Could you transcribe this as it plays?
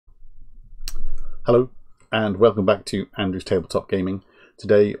Hello and welcome back to Andrew's Tabletop Gaming.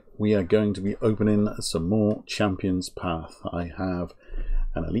 Today we are going to be opening some more Champions Path. I have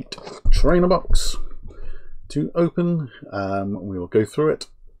an Elite Trainer box to open. We will go through it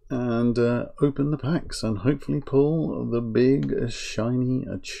and open the packs and hopefully pull the big Shiny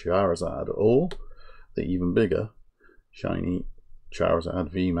Charizard or the even bigger Shiny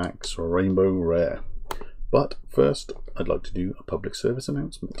Charizard VMAX or Rainbow Rare. But first, I'd like to do a public service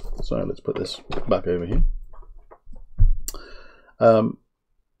announcement. So let's put this back over here.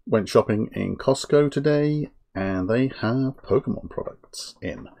 Went shopping in Costco today, and they have Pokemon products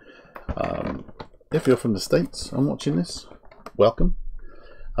in. If you're from the States and watching this, welcome.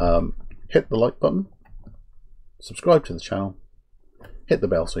 Hit the like button, subscribe to the channel, hit the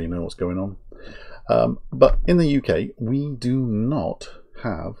bell so you know what's going on. But in the UK, we do not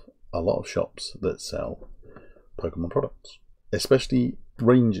have a lot of shops that sell Pokemon products, especially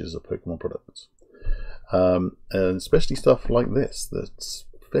ranges of Pokemon products, and especially stuff like this that's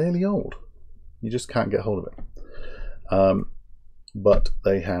fairly old. You just can't get hold of it. But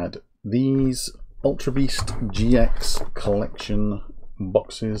they had these Ultra Beast GX collection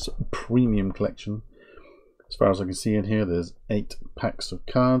boxes, premium collection. As far as I can see in here, there's 8 packs of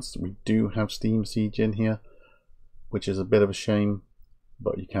cards. We do have Steam Siege in here, which is a bit of a shame,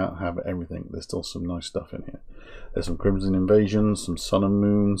 but you can't have everything. There's still some nice stuff in here. There's some Crimson Invasion, some Sun and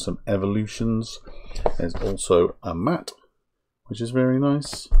Moon, some Evolutions. There's also a mat, which is very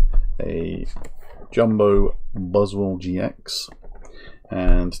nice. A Jumbo Buzzwole GX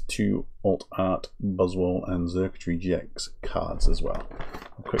and 2 Alt Art Buzzwole and Xurkitree GX cards as well.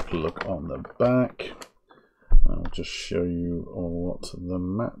 A quick look on the back. I'll just show you what the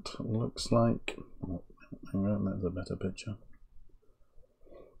mat looks like. Oh, hang on, there's a better picture.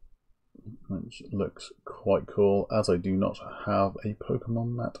 Which looks quite cool, as I do not have a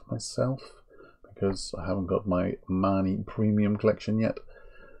Pokemon mat myself because I haven't got my Mani premium collection yet.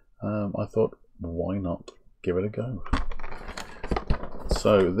 I thought, why not give it a go?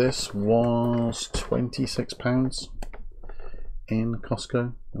 So this was £26 in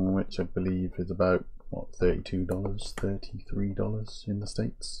Costco, which I believe is about what, $32, $33 in the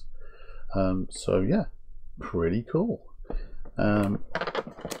States. So yeah, pretty cool.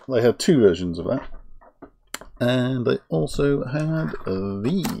 They had 2 versions of that, and they also had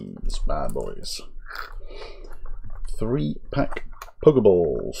these bad boys, 3-pack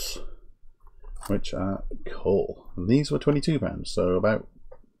Pokeballs, which are cool. And these were £22, so about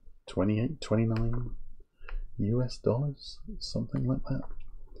 28, 29 US dollars, something like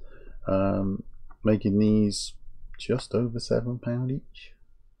that. Making these just over £7 each,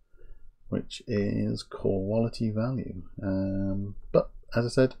 which is quality value. But as I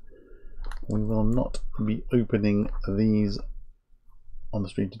said, we will not be opening these on the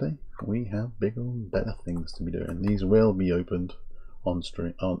stream today. We have bigger and better things to be doing. These will be opened on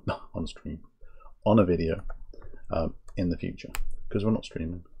stream, on a video in the future, because we're not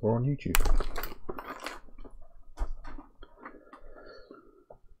streaming, we're on YouTube.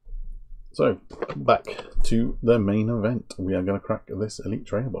 So back to the main event. We are going to crack this Elite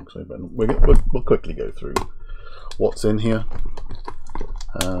Trainer box open. We'll quickly go through what's in here,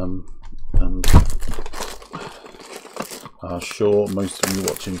 and I'm sure most of you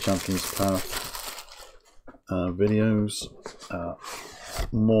watching Champions Path videos are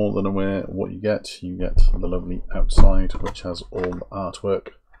more than aware what you get. You get the lovely outside, which has all the artwork,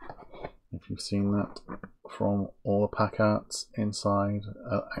 if you've seen that, from all the pack arts inside.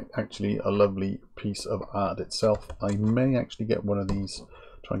 Actually a lovely piece of art itself. I may actually get one of these,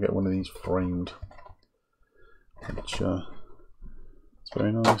 try and get one of these framed, which it's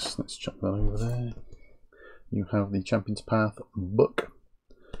very nice. Let's chuck that over there. You have the Champions Path book,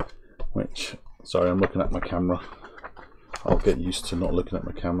 which, sorry, I'm looking at my camera. I'll get used to not looking at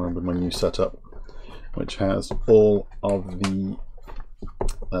my camera with my new setup, which has all of the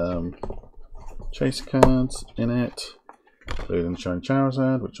chase cards in it, including Shiny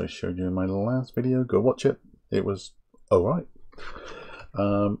Charizard, which I showed you in my last video. Go watch it, it was alright.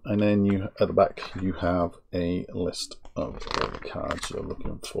 And then you, at the back, you have a list of all the cards you're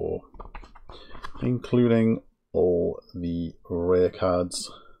looking for, including all the rare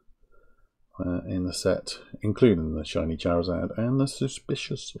cards in the set, including the Shiny Charizard and the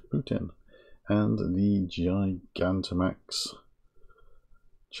Suspicious Putin and the Gigantamax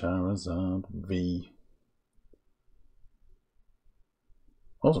Charizard V.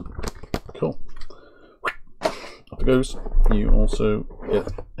 Awesome, cool. Off it goes. You also get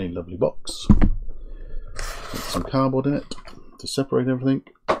a lovely box with some cardboard in it to separate everything.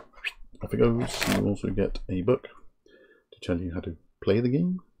 Off it goes. You also get a book to tell you how to play the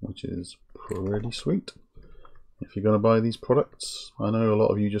game, which is pretty sweet. If you're going to buy these products, I know a lot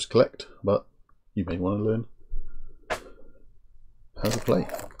of you just collect, but you may want to learn how to play.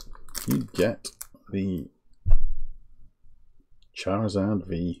 You get the Charizard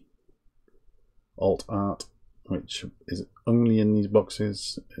V alt art, which is only in these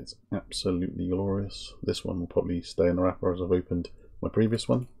boxes. It's absolutely glorious. This one will probably stay in the wrapper as I've opened my previous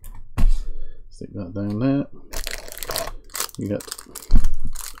one. Stick that down there. You get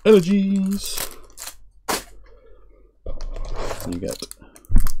energies. You get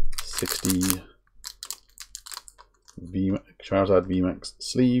 60 Charizard VMAX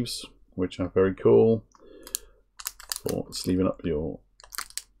sleeves, which are very cool for sleeving up your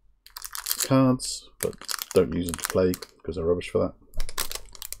cards, but don't use them to play because they're rubbish for that.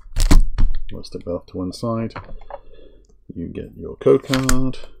 We'll stick that off to one side. You get your code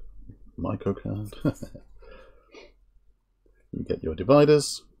card, my code card. You get your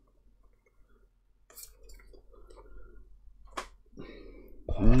dividers.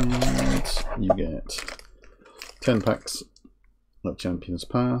 And you get 10 packs of Champion's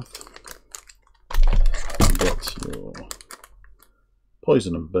Path. You get your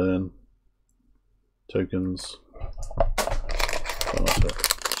Poison and Burn tokens. I'll have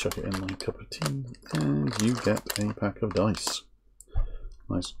to chuck it in my cup of tea. And you get a pack of dice.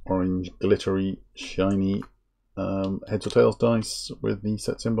 Nice orange, glittery, shiny heads or tails dice with the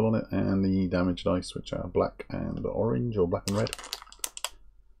set symbol on it, and the damage dice, which are black and orange, or black and red.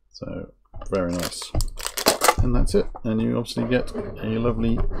 So very nice. And that's it. And you obviously get a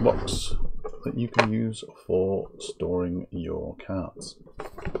lovely box that you can use for storing your cards.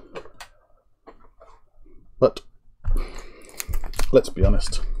 But let's be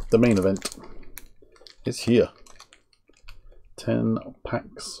honest, the main event is here. 10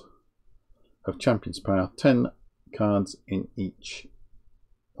 packs of Champion's Path, 10 cards in each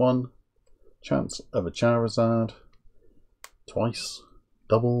one. Chance of a Charizard twice.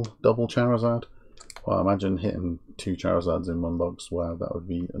 Double Charizard. Well, imagine hitting 2 Charizards in one box. Wow, that would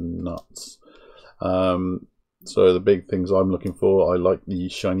be nuts. So the big things I'm looking for, I like the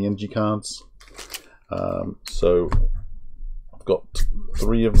shiny energy cards. So I've got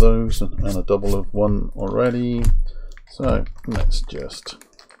 3 of those and a double of one already. So let's just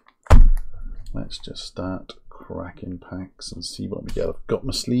start cracking packs and see what we get. I've got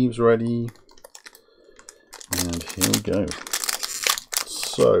my sleeves ready, and here we go.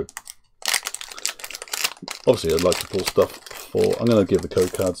 So obviously I'd like to pull stuff for, I'm going to give the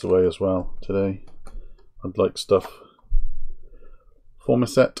code cards away as well today. I'd like stuff for my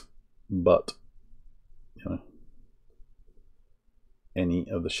set, but you know, any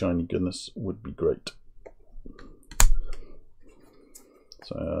of the shiny goodness would be great.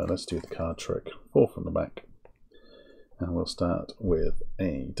 So let's do the card trick. 4 from the back, and we'll start with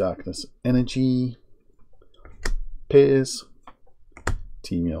a Darkness Energy, Piers,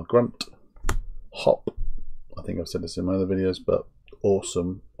 Team Grunt, Hop. I think I've said this in my other videos, but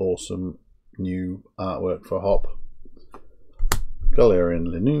awesome new artwork for Hop. Galarian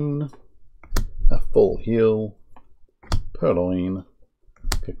Linoon, a Full Heal, Purloin,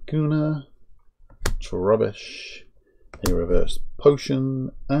 Kakuna, Trubbish, a Reverse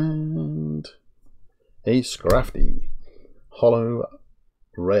Potion, and a Scrafty Holo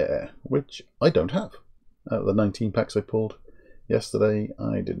Rare, which I don't have. Out of the 19 packs I pulled yesterday,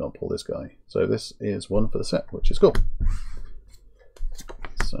 I did not pull this guy. So this is one for the set, which is cool.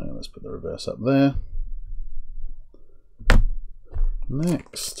 So let's put the reverse up there.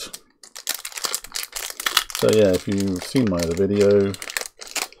 Next. So yeah, if you've seen my other video,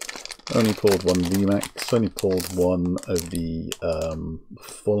 only pulled one VMAX, only pulled one of the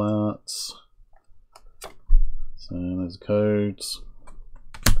full arts. So there's codes.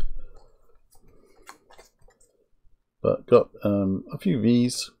 But got a few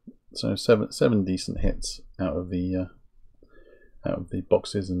V's, so seven decent hits out of the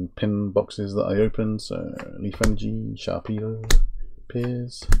boxes and pin boxes that I opened. So Leaf Energy, Sharpedo,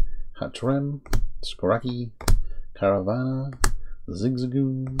 Piers, Hattrem, Scraggy, Caravana,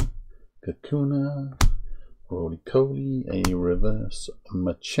 Zigzagoon, Kakuna, Roly-Coly, a Reverse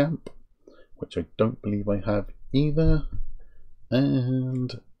Machamp, which I don't believe I have either,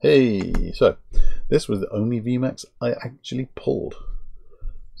 and hey, so this was the only VMAX I actually pulled.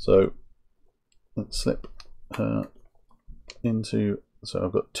 So let's slip her into, so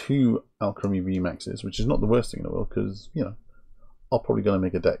I've got 2 Alchemy VMAXs, which is not the worst thing in the world, because you know I'm probably going to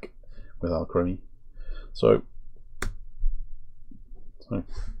make a deck with Alchemy. So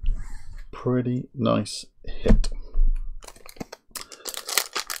pretty nice hit.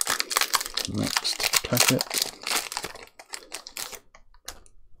 Next packet.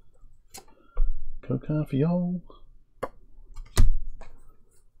 code card for y'all.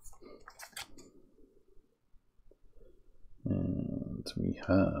 And we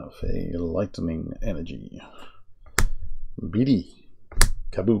have a Lightning Energy, Beady,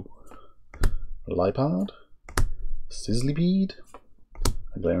 Kaboo, Lipard, Sizzlypede,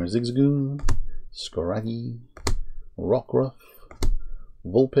 a Galarian Zigzagoon, Scraggy, Rockruff,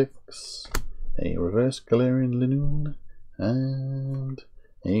 Vulpix, a Reverse Galarian Linoon, and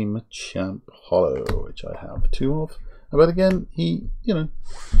a Machamp Hollow, which I have 2 of. But again, he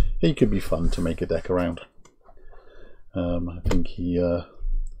could be fun to make a deck around. I think that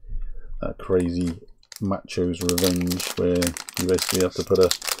crazy Macho's Revenge, where you basically have to put a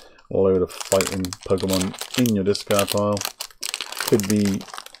load of fighting Pokemon in your discard pile, could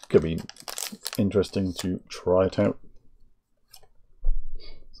be interesting to try it out.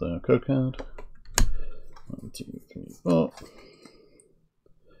 So code card 1, 2, 3, 4.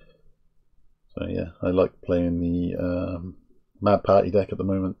 So yeah, I like playing the Mad Party deck at the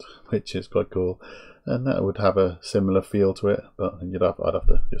moment, which is quite cool, and that would have a similar feel to it, but I'd have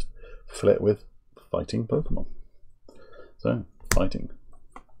to just fill it with fighting Pokemon. So fighting,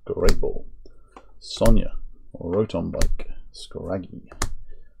 Great Ball, Sonia, Rotom Bike, Scraggy,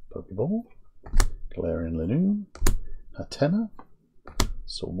 Pokeball, Galarian Linoon, Hatenna,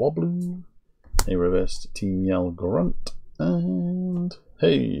 Swablu, a reversed Team Yell Grunt, and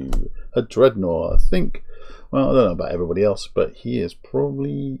hey, a Dreadnought. I think, well, I don't know about everybody else, but he is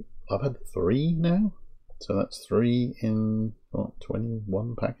probably, I've had 3 now, so that's 3 in what,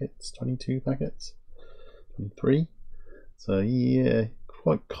 21 packets, 22 packets, 23. So yeah,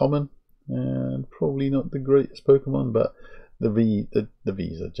 quite common and probably not the greatest Pokemon, but the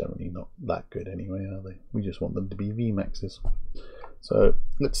Vs are generally not that good anyway, are they? We just want them to be VMAXs. So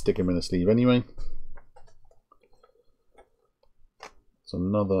let's stick him in a sleeve anyway. It's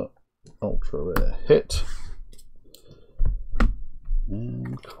another ultra rare hit.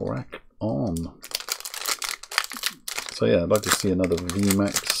 And crack on. So yeah, I'd like to see another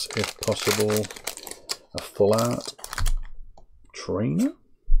VMAX if possible. A full art trainer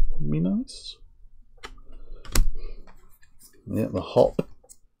would be nice. Yeah, the hop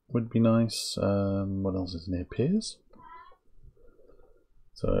would be nice. What else is near Piers?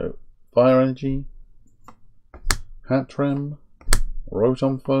 So Fire Energy, Hattrem,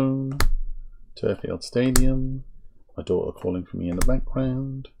 Rotom Phone, Turffield Stadium, my daughter calling for me in the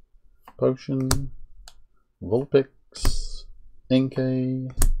background, Potion, Vulpix,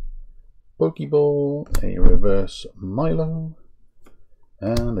 Inkay, Pokeball, a reverse Milo,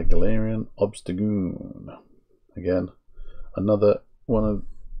 and a Galarian Obstagoon. Again, another one of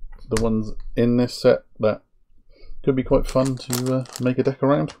the ones in this set that could be quite fun to make a deck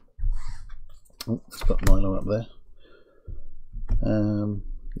around. Oh, it's got Milo up there.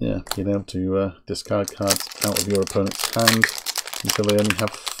 Yeah, being able to discard cards out of your opponent's hand until they only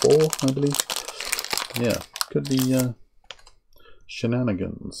have 4, I believe. Yeah, could be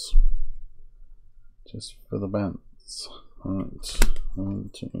shenanigans. Just for the bands. Alright, 1,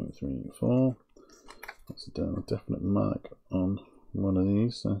 2, 3, 4. Let's do a definite mark on one of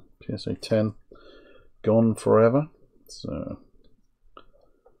these. PSA 10, gone forever. So,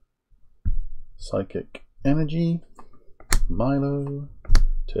 Psychic Energy, Milo,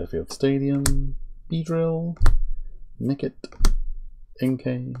 Turffield Stadium, Beedrill, Nickit,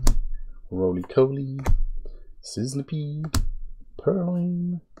 Inkay, Roly-Coly, Sizzlypede,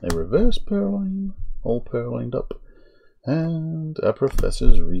 Purrloin, a reverse Purrloin, all Purrloined up, and a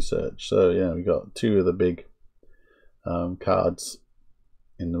Professor's Research. So yeah, we got 2 of the big cards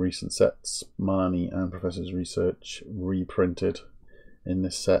in the recent sets, Marnie and Professor's Research, reprinted in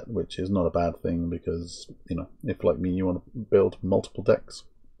this set, which is not a bad thing because, you know, if like me you want to build multiple decks,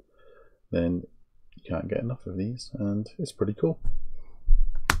 then you can't get enough of these, and it's pretty cool.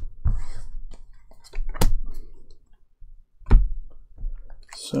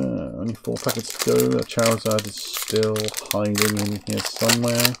 So only 4 packets to go. The Charizard is still hiding in here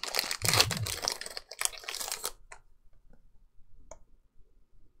somewhere.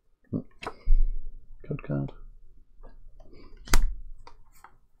 Code card.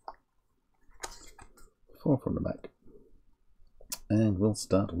 4 from the back. And we'll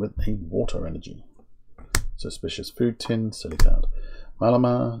start with a Water Energy. Suspicious Food Tin, silly card.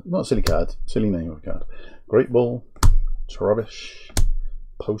 Malamar, not silly card, silly name of a card. Great Ball, Trubbish,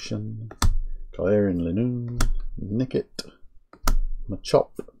 Potion, Galarian Linoon, Nickit, Machop,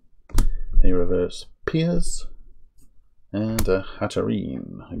 a reverse Piers, and a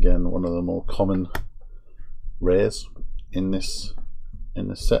Hatterene. Again, one of the more common rares in this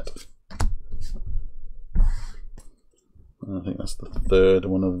set. I think that's the 3rd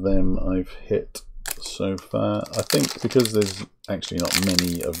one of them I've hit so far. I think because there's actually not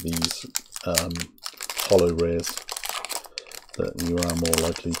many of these holo rares, that you are more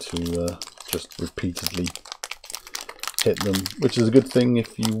likely to just repeatedly hit them, which is a good thing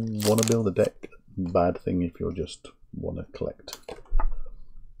if you want to build a deck, bad thing if you just want to collect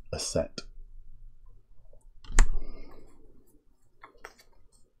a set.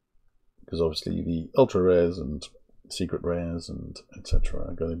 Because obviously the ultra rares and secret rares and etc.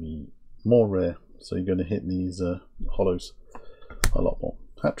 are going to be more rare, so you're going to hit these holos a lot more.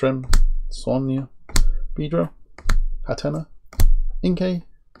 Hatrem, Sonia, Beedrill, Hatenna, Inkay,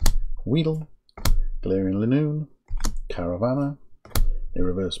 Weedle, Galarian Linoon, Caravana, a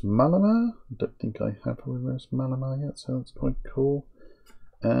reverse Malamar. I don't think I have a reverse Malamar yet, so that's quite cool.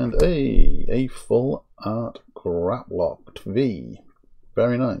 And a full art Graplocked V.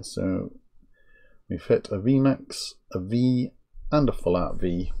 Very nice. So we've hit a VMAX, a V, and a full art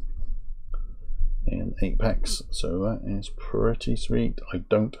V in 8 packs. So that is pretty sweet. I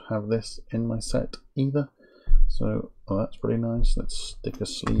don't have this in my set either. So that's pretty nice. Let's stick a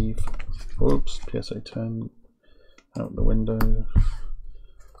sleeve. Oops, PSA 10 out the window.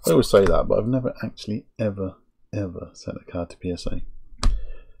 I always say that, but I've never actually ever sent a card to PSA.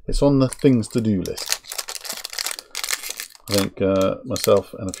 It's on the things to do list. I think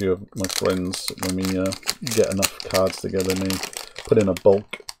myself and a few of my friends, when we get enough cards together, may put in a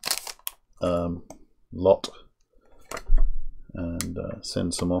bulk lot and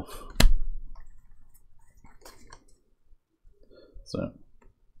send some off. So,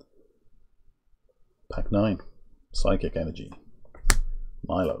 pack 9, Psychic Energy,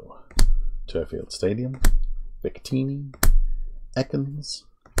 Milo, Turfield Stadium, Victini, Ekans,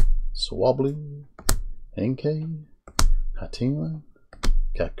 Swablu, Inkay, Hatima,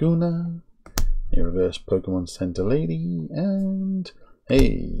 Kakuna, a reverse Pokemon Center Lady, and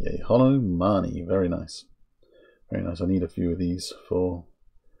a holo Marnie. Very nice. Very nice. I need a few of these for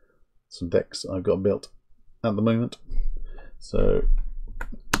some decks I've got built at the moment. So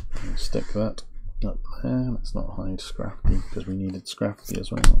stick that up there. Let's not hide Scrafty because we needed Scrafty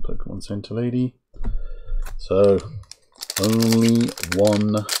as well. Pokemon Center Lady. So only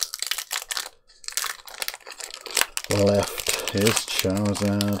one left. Is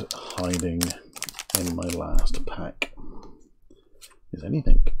Charizard hiding in my last pack? Is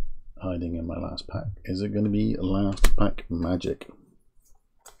anything hiding in my last pack? Is it going to be last pack magic?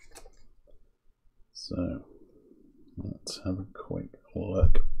 So let's have a quick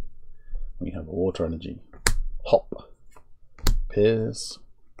look. We have Water Energy, Hop, Piers,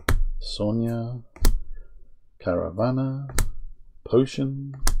 Sonia, Caravana,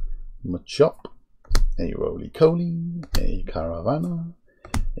 Potion, Machop, a Roly-Coly, a Caravana,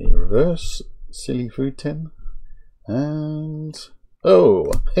 a reverse Silly Food Tin, and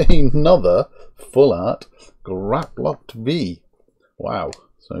oh, another full art Graplocked V. Wow,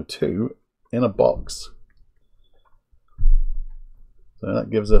 so 2 in a box. So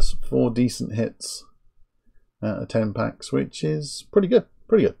that gives us 4 decent hits out of 10 packs, which is pretty good.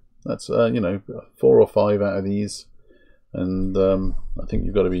 Pretty good. That's you know, 4 or 5 out of these, and I think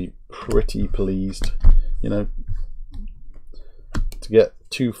you've got to be pretty pleased, you know, to get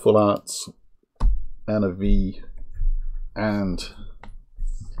 2 full arts and a V and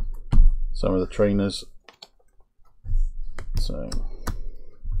some of the trainers. So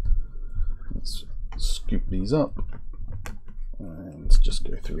let's scoop these up and let's just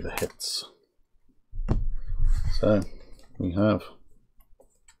go through the hits. So we have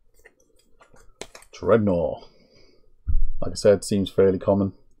Dreadnought. Like I said, seems fairly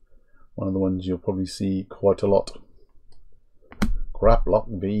common. One of the ones you'll probably see quite a lot. Graplock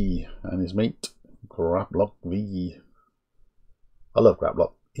V and his mate Graplock V. I love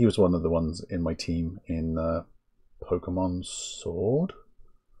Graplock. He was one of the ones in my team in Pokemon Sword.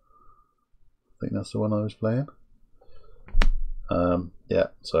 I think that's the one I was playing. Yeah,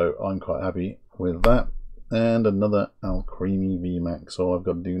 so I'm quite happy with that. And another Alcremie VMAX. All I've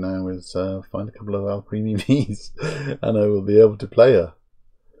got to do now is find a couple of Alcremie Vs and I will be able to play her.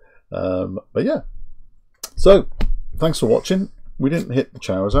 But yeah, so thanks for watching. We didn't hit the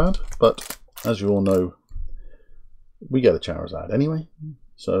Charizard, but as you all know, we get a Charizard anyway.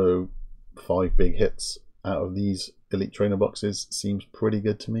 So 5 big hits out of these Elite Trainer boxes seems pretty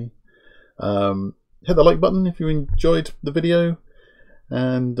good to me. Hit the like button if you enjoyed the video,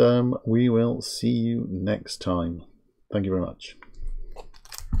 and we will see you next time. Thank you very much.